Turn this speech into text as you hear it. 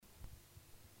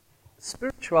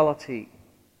spirituality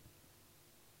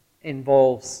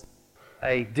involves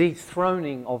a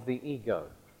dethroning of the ego.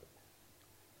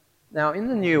 Now, in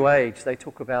the New Age, they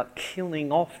talk about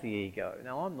killing off the ego.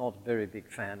 Now, I'm not a very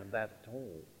big fan of that at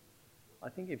all. I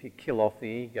think if you kill off the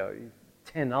ego,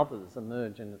 10 others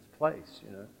emerge in its place,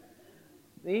 you know.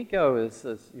 The ego is,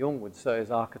 as Jung would say, is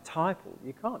archetypal.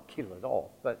 You can't kill it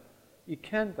off, but you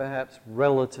can perhaps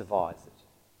relativize it.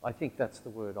 I think that's the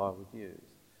word I would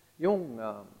use. Jung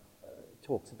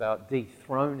talks about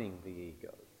dethroning the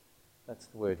ego. That's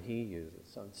the word he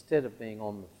uses. So instead of being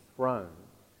on the throne,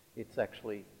 it's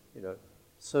actually, you know,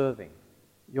 serving.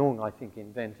 Jung, I think,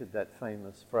 invented that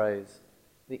famous phrase,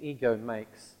 the ego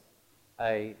makes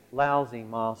a lousy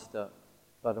master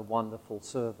but a wonderful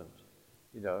servant.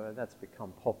 You know, and that's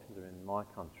become popular in my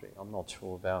country. I'm not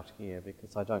sure about here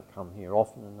because I don't come here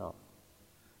often enough.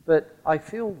 But I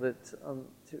feel that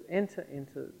to enter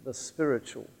into the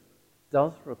spiritual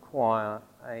does require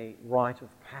a rite of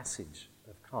passage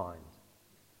of kind,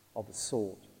 of a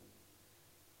sort.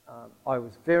 I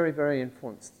was very, very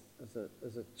influenced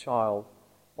as a child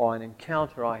by an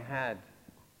encounter I had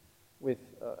with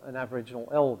an Aboriginal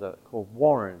elder called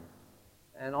Warren.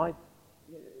 And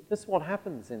this is what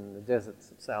happens in the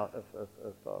deserts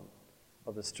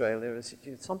of Australia, is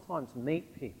you sometimes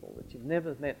meet people that you've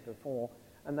never met before,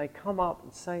 and they come up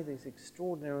and say these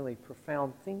extraordinarily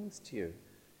profound things to you.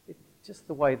 It's just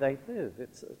the way they live.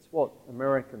 It's what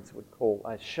Americans would call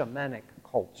a shamanic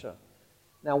culture.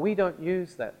 Now, we don't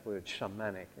use that word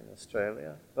shamanic in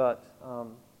Australia, but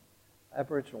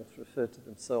Aboriginals refer to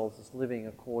themselves as living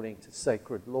according to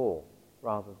sacred law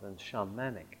rather than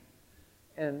shamanic.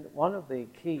 And one of the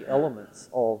key elements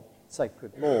of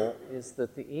sacred law is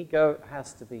that the ego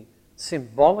has to be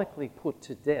symbolically put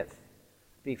to death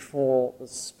before the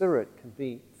spirit can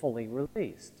be fully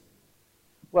released.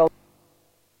 Well,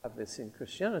 we have this in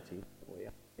Christianity.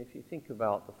 If you think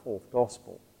about the fourth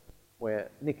gospel,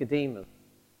 where Nicodemus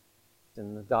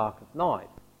in the dark of night,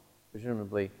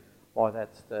 presumably by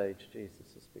that stage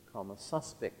Jesus has become a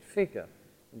suspect figure,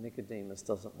 and Nicodemus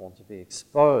doesn't want to be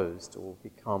exposed or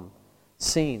become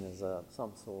seen as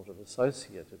some sort of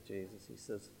associate of Jesus. He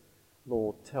says,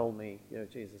 Lord, tell me, you know,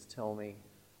 Jesus, tell me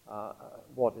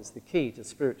what is the key to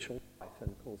spiritual life?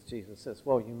 And of course Jesus says,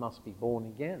 well, you must be born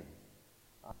again.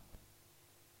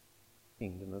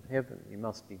 Kingdom of heaven, you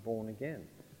must be born again.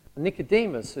 And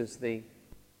Nicodemus, who's the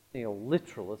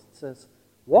literalist, says,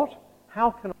 what?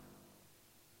 How can I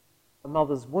a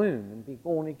mother's womb and be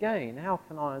born again? How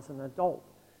can I as an adult?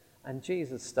 And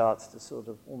Jesus starts to sort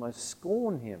of almost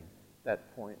scorn him at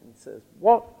that point and says,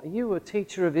 what, are you a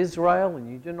teacher of Israel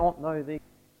and you do not know these?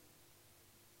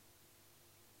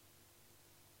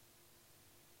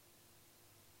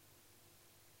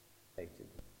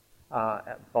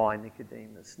 By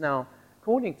Nicodemus. Now,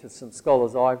 according to some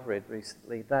scholars I've read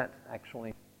recently, that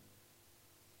actually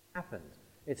happened.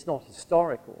 It's not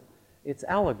historical, it's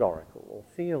allegorical or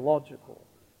theological.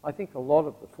 I think a lot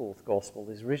of the fourth gospel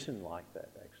is written like that,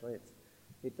 actually.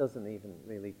 It doesn't even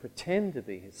really pretend to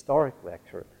be historically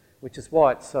accurate, which is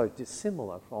why it's so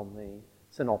dissimilar from the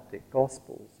synoptic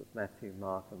gospels of Matthew,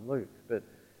 Mark, and Luke. But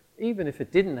even if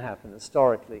it didn't happen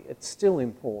historically, it's still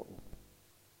important.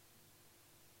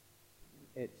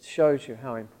 It shows you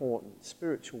how important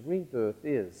spiritual rebirth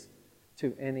is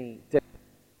to any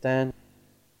stand.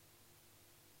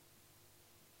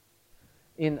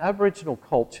 In Aboriginal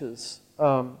cultures,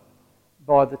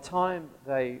 by the time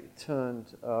they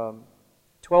turned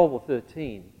 12 or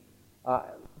 13,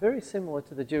 very similar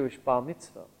to the Jewish bar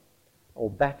mitzvah, or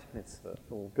bat mitzvah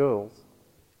for girls,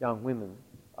 young women,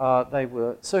 they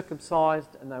were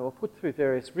circumcised and they were put through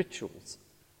various rituals,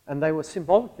 and they were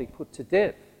symbolically put to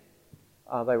death.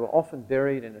 They were often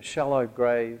buried in a shallow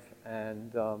grave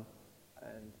and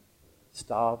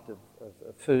starved of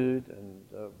food,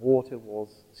 and water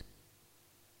was.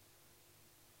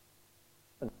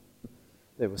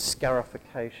 There were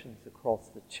scarifications across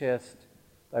the chest.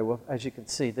 They were, as you can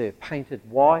see there, painted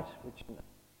white, which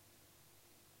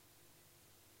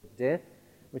death,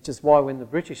 which is why when the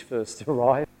British first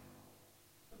arrived,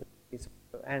 these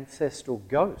ancestral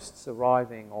ghosts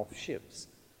arriving off ships.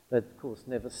 They'd, of course,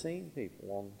 never seen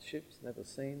people on ships, never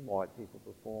seen white people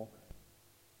before,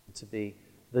 to be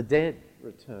the dead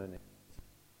returning.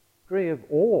 Degree of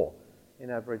awe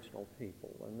in Aboriginal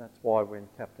people, and that's why when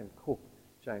Captain Cook,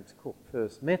 James Cook,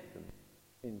 first met them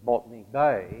in Botany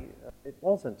Bay, it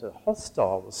wasn't a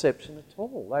hostile reception at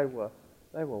all.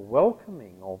 They were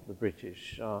welcoming of the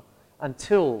British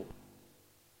until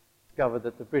discovered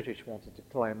that the British wanted to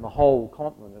claim the whole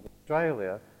continent of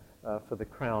Australia for the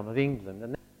Crown of England,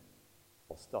 and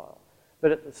hostile.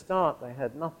 But at the start, they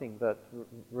had nothing but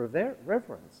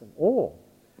reverence and awe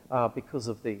because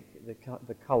of the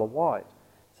colour white.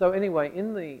 So anyway,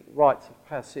 in the rites of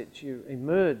passage, you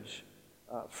emerge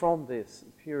from this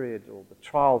period, or the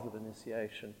trials of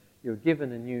initiation. You're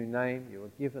given a new name, you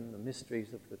are given the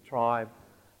mysteries of the tribe,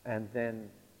 and then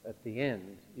at the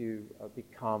end, you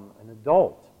become an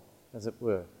adult, as it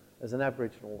were. As an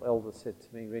Aboriginal elder said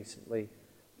to me recently,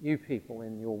 you people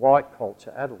in your white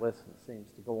culture, adolescence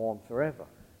seems to go on forever.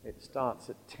 It starts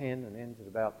at 10 and ends at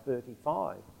about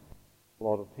 35. A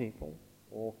lot of people,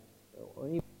 or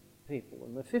even people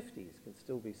in the 50s, can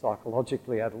still be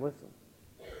psychologically adolescent.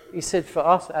 He said for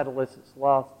us, adolescence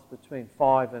lasts between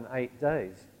 5 and 8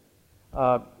 days.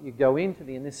 You go into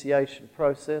the initiation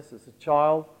process as a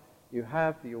child, you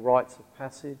have your rites of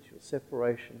passage, your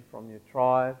separation from your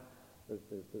tribe,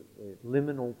 the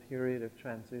liminal period of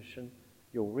transition,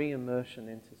 your re-immersion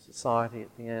into society at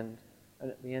the end, and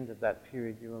at the end of that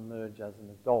period you emerge as an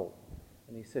adult.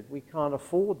 And he said, we can't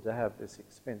afford to have this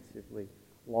expensively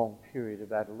long period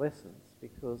of adolescence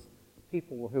because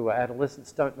people who are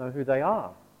adolescents don't know who they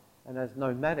are. And as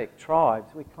nomadic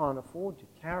tribes, we can't afford to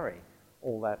carry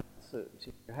all that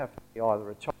uncertainty. You have to be either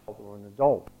a child or an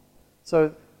adult.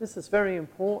 So this is very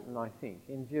important, I think,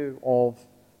 in view of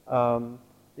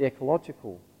the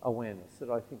ecological awareness that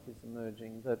I think is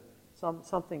emerging, that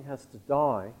something has to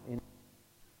die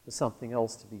for something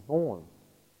else to be born.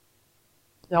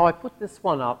 Now, I put this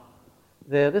one up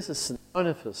there. This is St.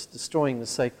 Boniface destroying the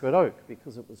sacred oak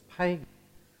because it was pagan.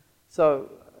 So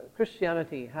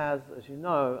Christianity has, as you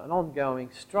know, an ongoing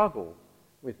struggle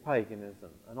with paganism,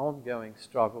 an ongoing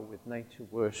struggle with nature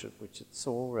worship, which it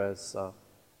saw as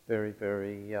very,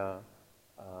 very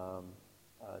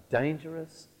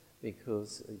dangerous,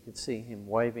 because you could see him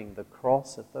waving the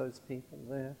cross at those people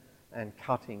there and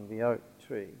cutting the oak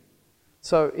tree.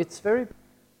 So it's very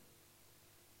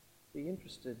be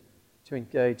interested to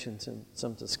engage in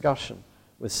some discussion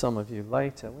with some of you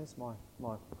later. Where's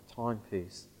my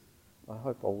timepiece? I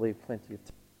hope I'll leave plenty of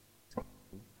time.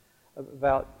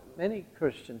 About many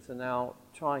Christians are now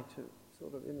trying to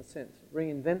sort of, in a sense,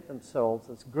 reinvent themselves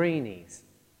as greenies.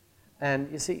 And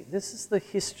you see, this is the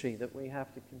history that we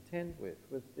have to contend with.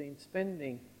 We've been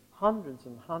spending hundreds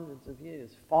and hundreds of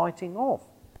years fighting off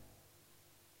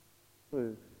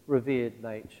through revered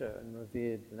nature and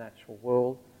revered the natural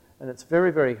world. And it's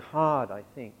very, very hard, I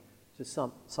think, to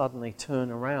suddenly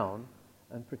turn around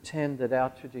and pretend that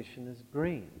our tradition is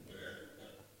green.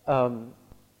 Teilhard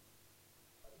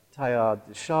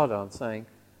de Chardin saying,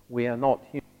 we are not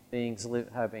human beings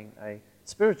having a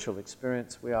spiritual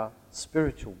experience, we are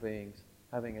spiritual beings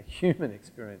having a human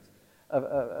experience.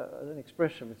 An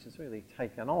expression which is really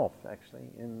taken off, actually,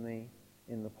 in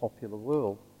the popular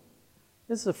world.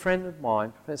 This is a friend of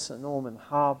mine, Professor Norman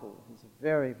Harble. He's a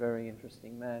very, very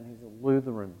interesting man. He's a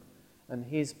Lutheran, and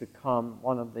he's become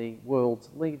one of the world's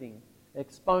leading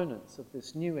exponents of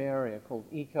this new area called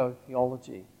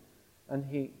eco-theology. And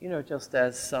he, you know, just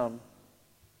as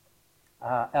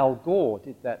Al Gore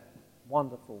did that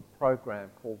wonderful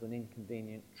program called An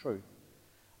Inconvenient Truth,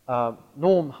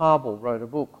 Norm Harble wrote a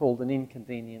book called An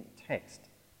Inconvenient Text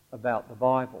about the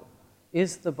Bible.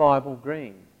 Is the Bible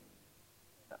green?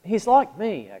 He's like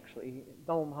me, actually.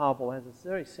 Norm Harble has a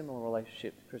very similar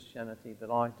relationship to Christianity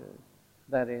that I do.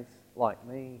 That is, like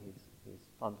me, he's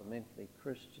fundamentally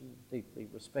Christian, deeply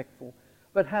respectful,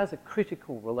 but has a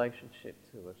critical relationship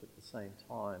to it at the same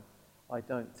time. I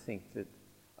don't think that,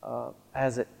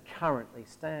 as it currently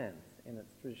stands in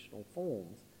its traditional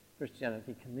forms,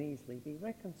 Christianity can easily be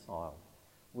reconciled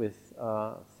with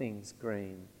things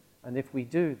green. And if we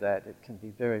do that, it can be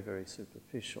very, very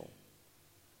superficial.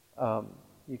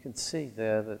 You can see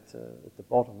there that at the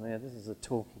bottom there, this is a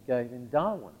talk he gave in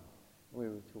Darwin. We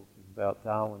were talking about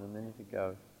Darwin a minute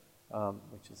ago,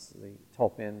 which is the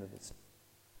top end of it.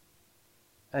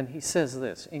 And he says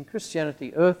this, in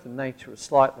Christianity, earth and nature are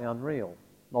slightly unreal,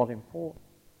 not important.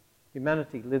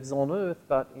 Humanity lives on earth,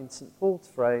 but in St. Paul's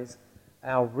phrase,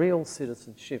 our real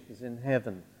citizenship is in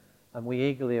heaven, and we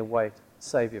eagerly await a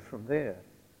Saviour from there.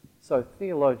 So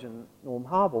theologian Norm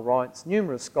Harble writes,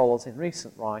 numerous scholars in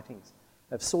recent writings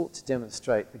have sought to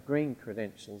demonstrate the green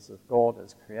credentials of God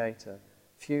as creator.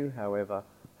 Few, however,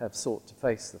 have sought to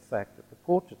face the fact that the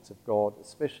portraits of God,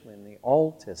 especially in the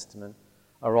Old Testament,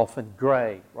 are often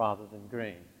grey rather than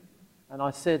green. And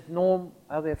I said, Norm,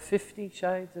 are there 50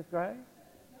 shades of grey?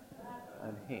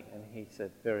 And he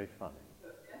said, very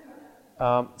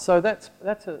funny. So that's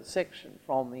a section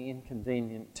from the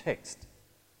Inconvenient Text.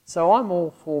 So I'm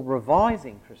all for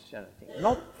revising Christianity,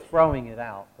 not throwing it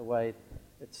out the way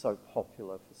it's so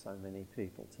popular for so many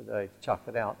people today to chuck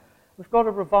it out. We've got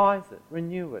to revise it,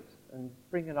 renew it, and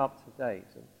bring it up to date.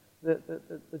 And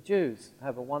the Jews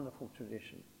have a wonderful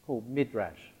tradition called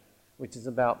Midrash, which is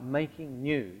about making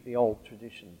new the old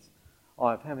traditions.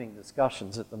 I'm having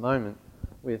discussions at the moment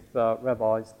with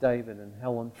Rabbis David and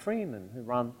Helen Freeman, who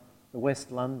run the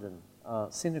West London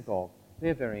synagogue.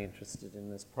 They're very interested in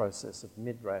this process of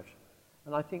Midrash.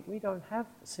 And I think we don't have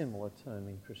a similar term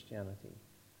in Christianity.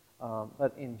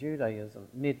 But in Judaism,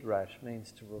 Midrash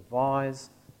means to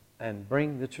revise and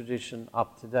bring the tradition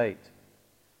up to date.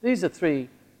 These are three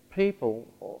people,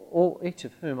 each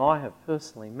of whom I have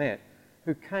personally met,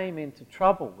 who came into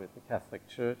trouble with the Catholic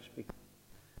Church because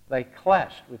they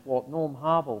clashed with what Norm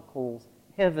Harbaugh calls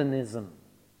heavenism.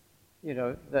 You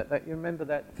know, that you remember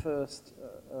that first,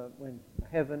 when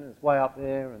heaven is way up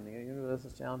there and the universe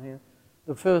is down here?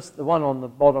 The one on the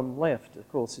bottom left, of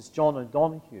course, is John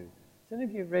O'Donoghue. Has any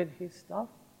of you read his stuff?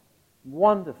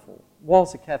 Wonderful.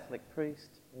 Was a Catholic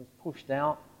priest, was pushed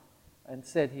out and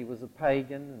said he was a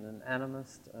pagan and an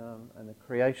animist and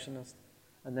a creationist.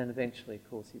 And then eventually, of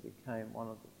course, he became one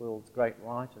of the world's great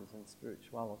writers in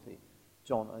spirituality.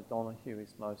 John O'Donoghue,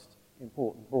 his most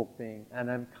important book being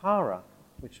Anamkara,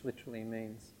 which literally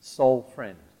means soul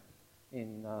friend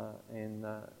in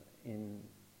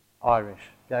Irish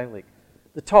Gaelic.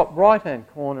 The top right-hand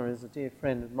corner is a dear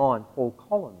friend of mine, Paul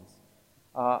Collins,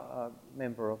 a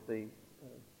member of the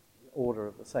Order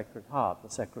of the Sacred Heart, the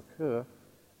Sacré-Cœur.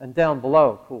 And down below,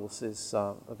 of course, is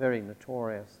a very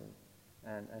notorious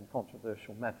and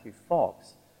controversial Matthew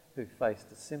Fox, who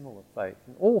faced a similar fate.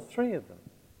 And all three of them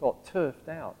got turfed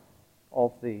out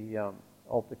of the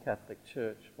Catholic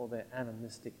Church for their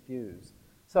animistic views.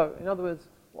 So, in other words,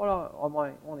 what I'm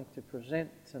wanting to present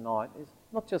tonight is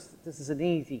not just that this is an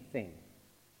easy thing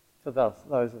for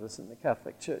those of us in the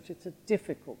Catholic Church. It's a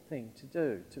difficult thing to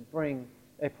do, to bring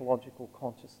ecological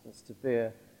consciousness to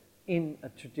bear in a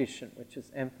tradition which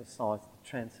has emphasized the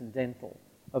transcendental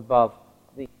above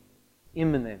the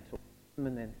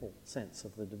immanental sense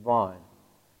of the divine.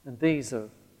 And these are,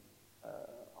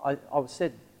 I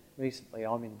said recently,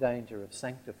 I'm in danger of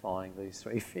sanctifying these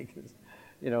three figures,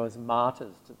 you know, as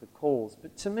martyrs to the cause.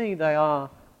 But to me, they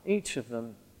are, each of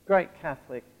them, great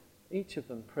Catholic, each of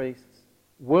them priests,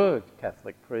 were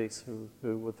Catholic priests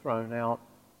who were thrown out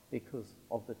because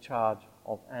of the charge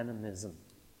of animism.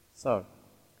 So,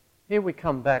 here we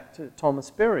come back to Thomas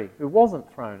Berry, who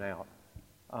wasn't thrown out.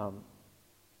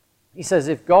 He says,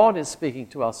 if God is speaking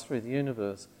to us through the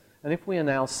universe, and if we are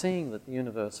now seeing that the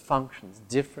universe functions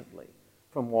differently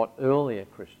from what earlier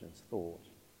Christians thought,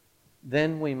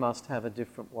 then we must have a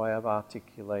different way of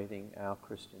articulating our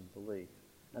Christian belief.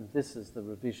 And this is the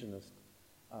revisionist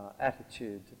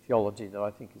attitude to theology that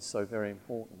I think is so very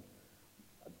important.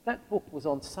 That book was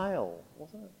on sale,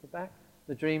 wasn't it, at the back?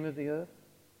 The Dream of the Earth?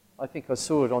 I think I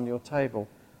saw it on your table.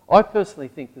 I personally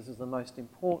think this is the most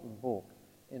important book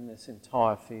in this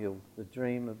entire field, The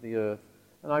Dream of the Earth.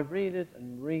 And I read it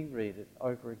and reread it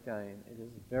over again. It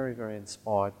is very, very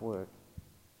inspired work.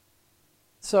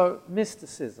 So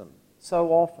mysticism so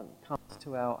often comes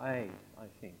to our aid, I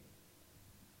think.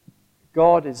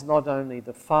 God is not only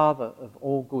the father of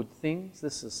all good things.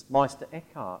 This is Meister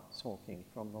Eckhart talking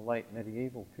from the late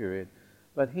medieval period.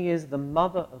 But he is the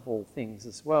mother of all things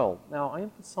as well. Now, I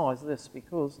emphasize this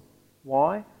because,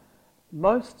 why?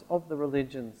 Most of the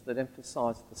religions that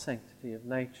emphasize the sanctity of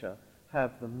nature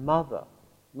have the mother,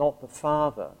 not the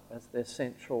father, as their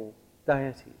central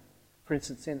deity. For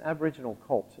instance, in Aboriginal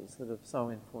cultures that have so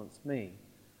influenced me,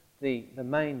 the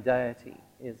main deity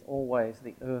is always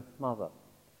the Earth Mother.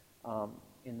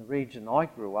 In the region I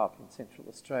grew up in Central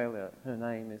Australia, her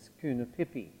name is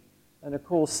Kunapipi. And of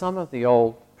course, some of the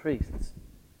old priests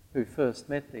who first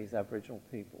met these Aboriginal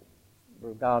people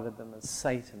regarded them as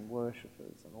Satan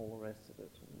worshippers and all the rest of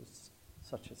it. It was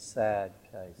such a sad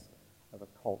case of a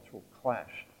cultural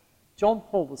clash. John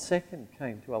Paul II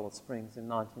came to Alice Springs in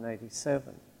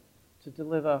 1987 to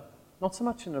deliver not so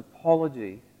much an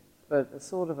apology, but a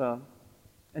sort of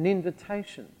an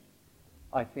invitation,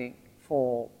 I think,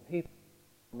 for people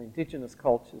from indigenous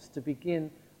cultures to begin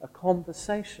a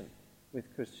conversation with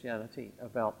Christianity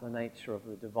about the nature of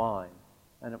the divine.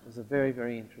 And it was a very,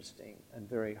 very interesting and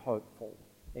very hopeful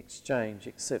exchange,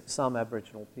 except some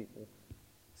Aboriginal people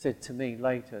said to me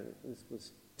later this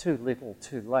was too little,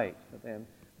 too late for them,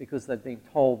 because they'd been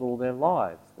told all their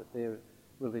lives that their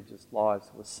religious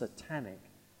lives were satanic,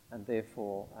 and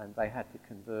therefore, and they had to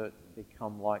convert and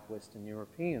become like Western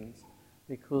Europeans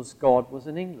because God was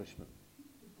an Englishman,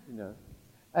 you know.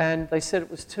 And they said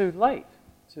it was too late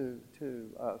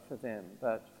for them,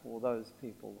 but for those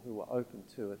people who were open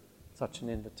to it, such an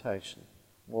invitation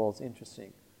was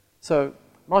interesting. So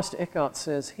Meister Eckhart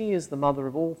says, he is the mother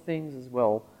of all things as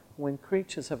well, when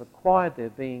creatures have acquired their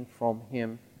being from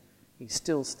him, he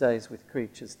still stays with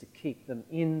creatures to keep them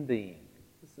in being.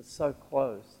 This is so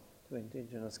close to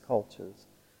indigenous cultures.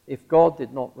 If God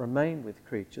did not remain with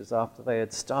creatures after they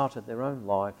had started their own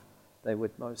life, they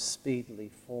would most speedily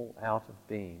fall out of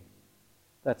being.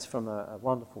 That's from a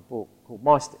wonderful book called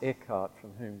Meister Eckhart,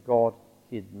 From Whom God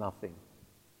Hid Nothing.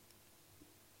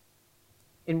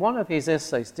 In one of his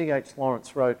essays, D.H.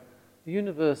 Lawrence wrote, "The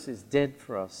universe is dead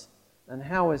for us, and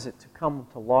how is it to come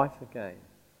to life again?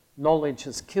 Knowledge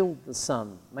has killed the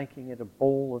sun, making it a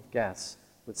ball of gas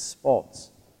with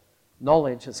spots.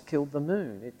 Knowledge has killed the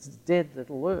moon, its dead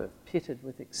little earth, pitted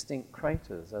with extinct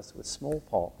craters, as with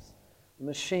smallpox. The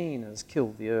machine has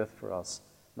killed the earth for us,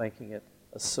 making it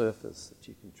a surface that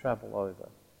you can travel over.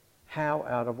 How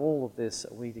out of all of this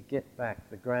are we to get back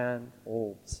the grand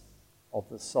orbs of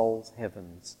the soul's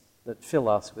heavens that fill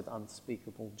us with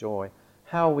unspeakable joy?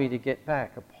 How are we to get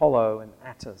back Apollo and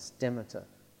Attis, Demeter,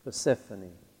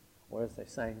 Persephone, or as they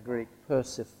say in Greek,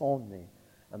 Persephone,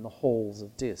 and the halls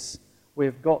of Dis?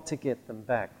 We've got to get them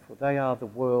back, for they are the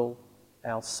world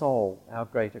our soul, our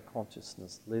greater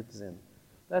consciousness lives in."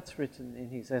 That's written in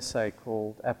his essay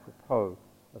called Apropos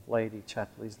of Lady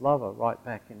Chatterley's Lover, right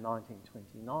back in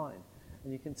 1929.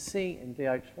 And you can see in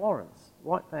D.H. Lawrence,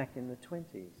 right back in the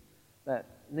 20s, that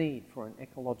need for an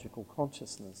ecological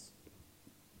consciousness.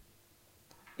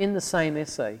 In the same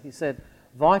essay, he said,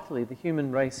 "Vitally, the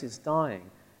human race is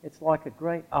dying. It's like a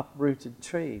great uprooted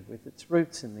tree with its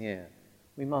roots in the air.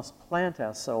 We must plant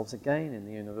ourselves again in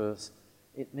the universe.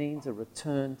 It means a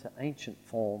return to ancient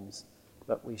forms,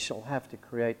 but we shall have to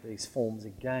create these forms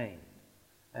again,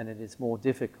 and it is more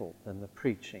difficult than the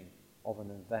preaching of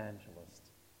an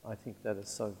evangelist." I think that is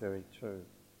so very true.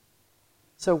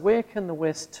 So where can the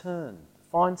West turn to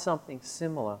find something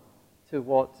similar to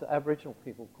what Aboriginal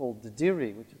people call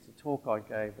Didiri, which is a talk I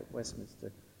gave at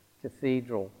Westminster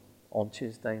Cathedral on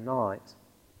Tuesday night?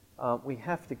 We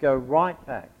have to go right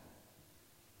back.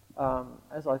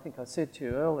 As I think I said to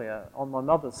you earlier, on my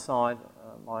mother's side,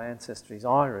 my ancestry is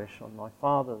Irish. On my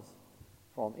father's,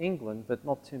 from England, but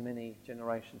not too many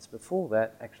generations before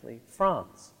that, actually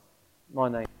France. My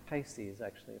name, Tacey, is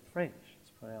actually a French.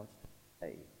 It's pronounced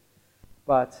A.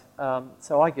 But,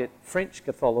 so I get French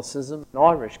Catholicism and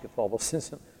Irish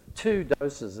Catholicism, 2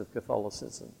 doses of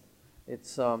Catholicism.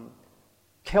 It's,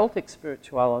 Celtic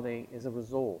spirituality is a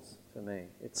resource for me.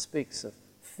 It speaks of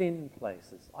thin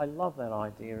places. I love that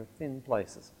idea of thin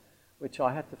places, which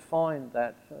I had to find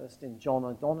that first in John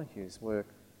O'Donoghue's work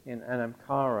in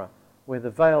Anamkara, where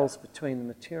the veils between the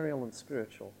material and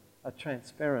spiritual are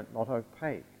transparent, not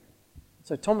opaque.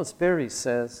 So Thomas Berry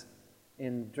says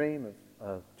in Dream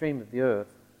of the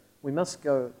Earth, we must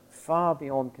go far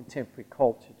beyond contemporary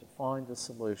culture to find a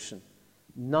solution.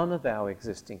 None of our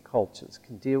existing cultures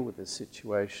can deal with this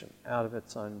situation out of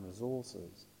its own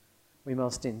resources. We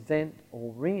must invent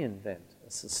or reinvent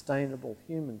a sustainable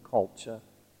human culture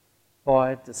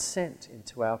by descent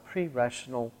into our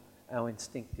pre-rational, our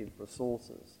instinctive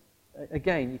resources.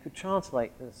 Again, you could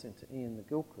translate this into Ian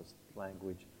McGilchrist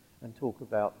language and talk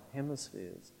about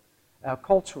hemispheres. Our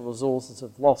cultural resources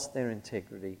have lost their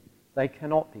integrity. They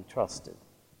cannot be trusted.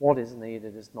 What is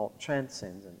needed is not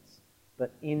transcendence,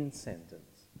 but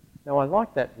incendence. Now, I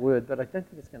like that word, but I don't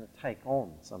think it's going to take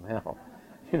on somehow.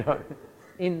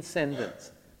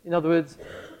 Incendence. In other words,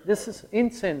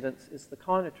 incendence is the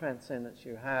kind of transcendence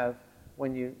you have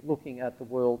when you're looking at the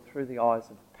world through the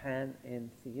eyes of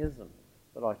panentheism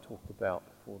that I talked about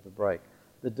before the break.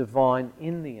 The divine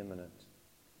in the immanent.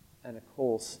 And of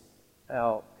course,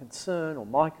 our concern, or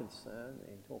my concern,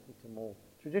 in talking to more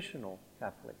traditional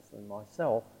Catholics than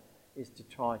myself, is to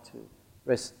try to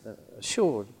rest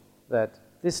assured that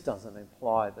this doesn't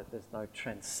imply that there's no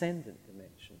transcendent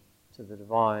dimension to the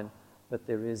divine, but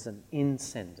there is an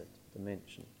incendent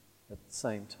dimension at the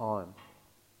same time.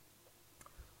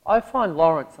 I find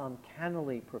Lawrence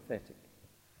uncannily prophetic.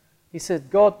 He said,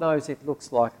 God knows it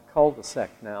looks like a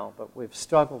cul-de-sac now, but we've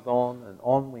struggled on and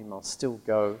on we must still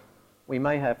go. We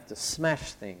may have to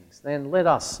smash things, then let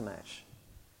us smash.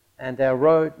 And our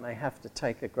road may have to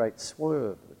take a great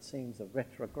swerve that seems a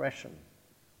retrogression.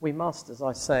 We must, as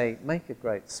I say, make a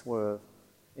great swerve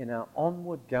in our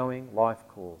onward-going life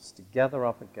course to gather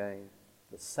up again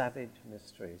the savage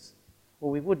mysteries.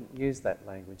 Well, we wouldn't use that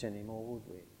language anymore, would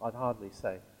we? I'd hardly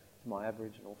say to my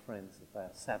Aboriginal friends that they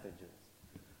are savages.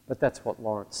 But that's what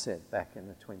Lawrence said back in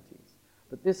the 20s.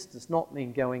 But this does not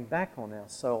mean going back on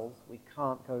ourselves. We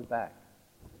can't go back.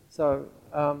 So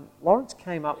Lawrence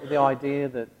came up with the idea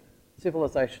that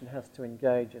civilization has to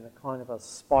engage in a kind of a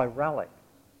spiralic.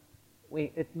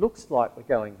 It looks like we're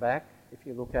going back if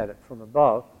you look at it from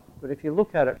above, but if you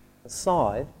look at it from the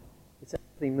side,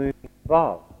 rhythmically moving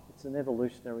above. It's an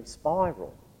evolutionary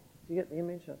spiral. Do you get the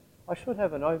image? I should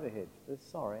have an overhead for this,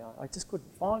 sorry. I just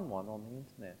couldn't find one on the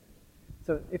internet.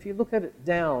 So if you look at it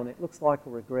down, it looks like a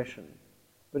regression.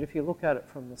 But if you look at it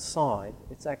from the side,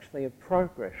 it's actually a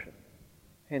progression.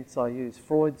 Hence I use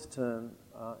Freud's term,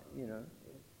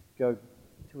 go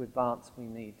to advance, we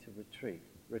need to retreat.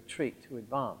 Retreat to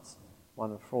advance,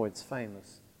 one of Freud's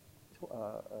famous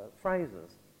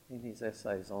phrases in his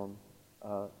essays on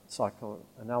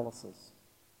psychoanalysis.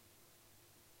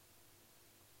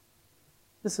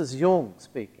 This is Jung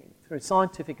speaking. Through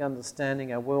scientific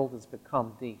understanding, our world has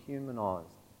become dehumanized.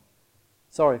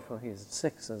 Sorry for his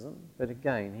sexism, but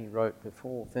again, he wrote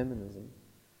before feminism.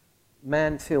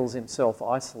 Man feels himself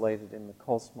isolated in the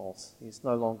cosmos. He's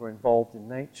no longer involved in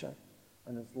nature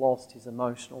and has lost his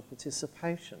emotional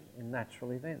participation in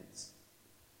natural events,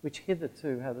 which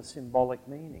hitherto had a symbolic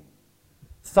meaning.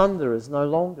 Thunder is no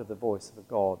longer the voice of a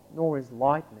god, nor is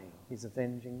lightning his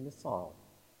avenging missile.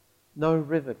 No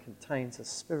river contains a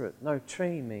spirit. No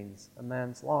tree means a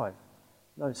man's life.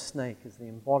 No snake is the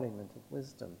embodiment of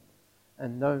wisdom.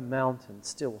 And no mountain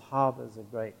still harbours a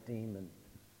great demon.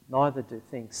 Neither do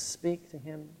things speak to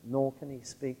him, nor can he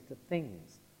speak to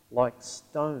things like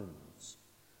stones,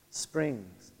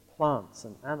 springs, plants,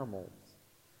 and animals.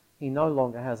 He no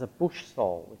longer has a bush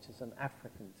soul, which is an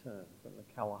African term from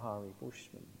the Kalahari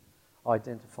Bushmen,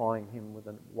 identifying him with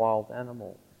a wild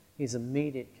animal. His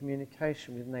immediate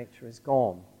communication with nature is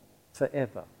gone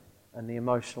forever, and the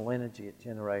emotional energy it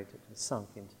generated has sunk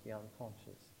into the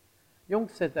unconscious. Jung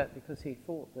said that because he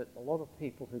thought that a lot of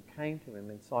people who came to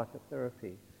him in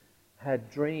psychotherapy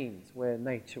had dreams where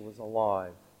nature was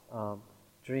alive,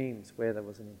 dreams where there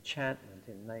was an enchantment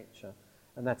in nature,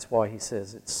 and that's why he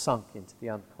says it's sunk into the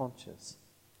unconscious.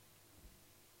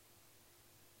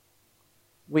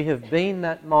 We have been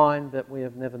that mind, but we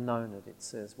have never known it, it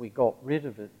says. We got rid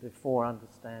of it before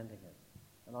understanding it.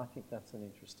 And I think that's an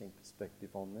interesting perspective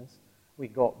on this. We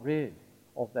got rid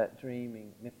of that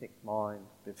dreaming, mythic mind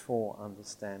before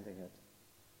understanding it.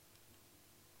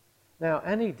 Now,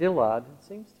 Annie Dillard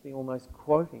seems to be almost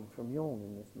quoting from Jung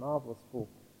in this marvellous book.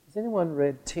 Has anyone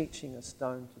read Teaching a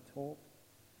Stone to Talk?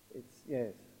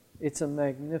 Yes, it's a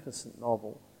magnificent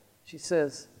novel. She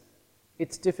says,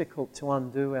 it's difficult to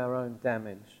undo our own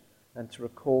damage and to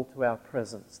recall to our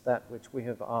presence that which we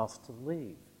have asked to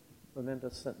leave. Remember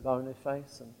St.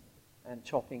 Boniface and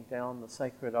chopping down the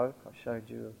sacred oak I showed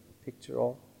you a picture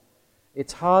of?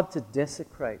 It's hard to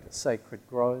desecrate a sacred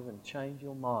grove and change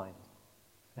your mind.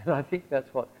 And I think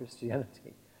that's what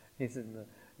Christianity is in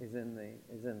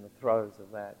the throes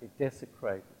of that. It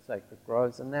desecrated sacred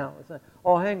groves, and now it's saying,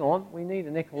 oh, hang on, we need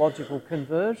an ecological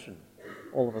conversion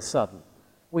all of a sudden.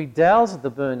 We douse the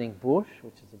burning bush,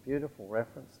 which is a beautiful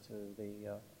reference to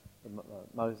the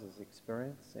Moses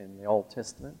experience in the Old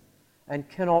Testament, and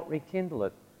cannot rekindle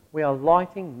it. We are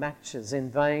lighting matches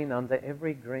in vain under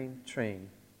every green tree.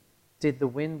 Did the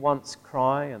wind once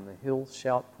cry and the hills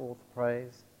shout forth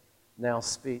praise? Now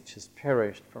speech has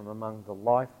perished from among the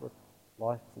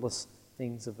lifeless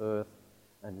things of earth,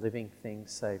 and living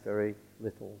things say very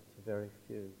little to very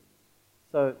few.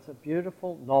 So it's a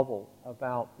beautiful novel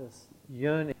about this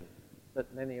yearning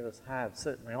that many of us have,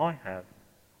 certainly I have,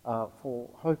 for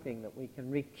hoping that we can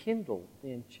rekindle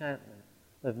the enchantment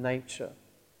of nature,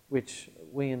 which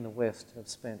we in the West have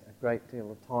spent a great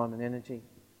deal of time and energy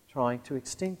trying to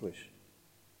extinguish.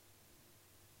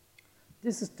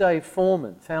 This is Dave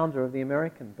Foreman, founder of the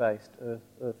American-based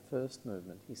Earth First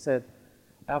movement. He said,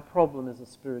 our problem is a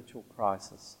spiritual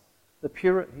crisis.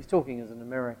 He's talking as an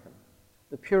American.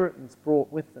 The Puritans brought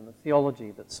with them a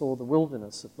theology that saw the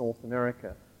wilderness of North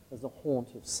America as a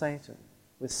haunt of Satan,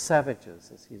 with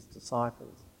savages as his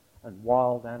disciples and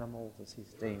wild animals as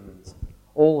his demons,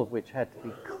 all of which had to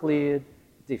be cleared,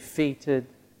 defeated,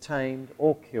 tamed,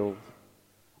 or killed.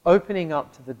 Opening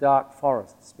up to the dark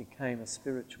forests became a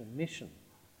spiritual mission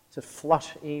to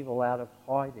flush evil out of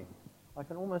hiding. I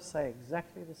can almost say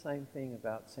exactly the same thing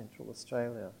about Central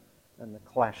Australia and the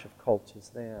clash of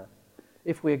cultures there.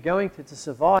 If we're going to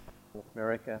survive in North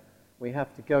America, we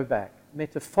have to go back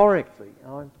metaphorically,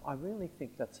 and I really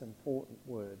think that's an important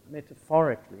word,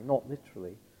 metaphorically, not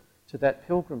literally, to that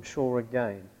pilgrim shore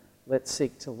again. Let's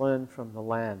seek to learn from the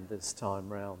land this time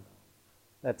round.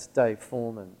 That's Dave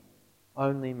Foreman.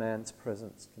 Only man's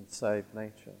presence can save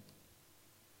nature.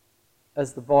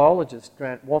 As the biologist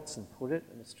Grant Watson put it,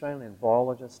 an Australian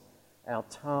biologist, our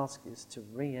task is to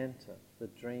re-enter the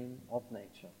dream of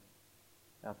nature.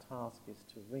 Our task is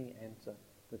to re-enter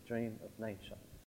the dream of nature.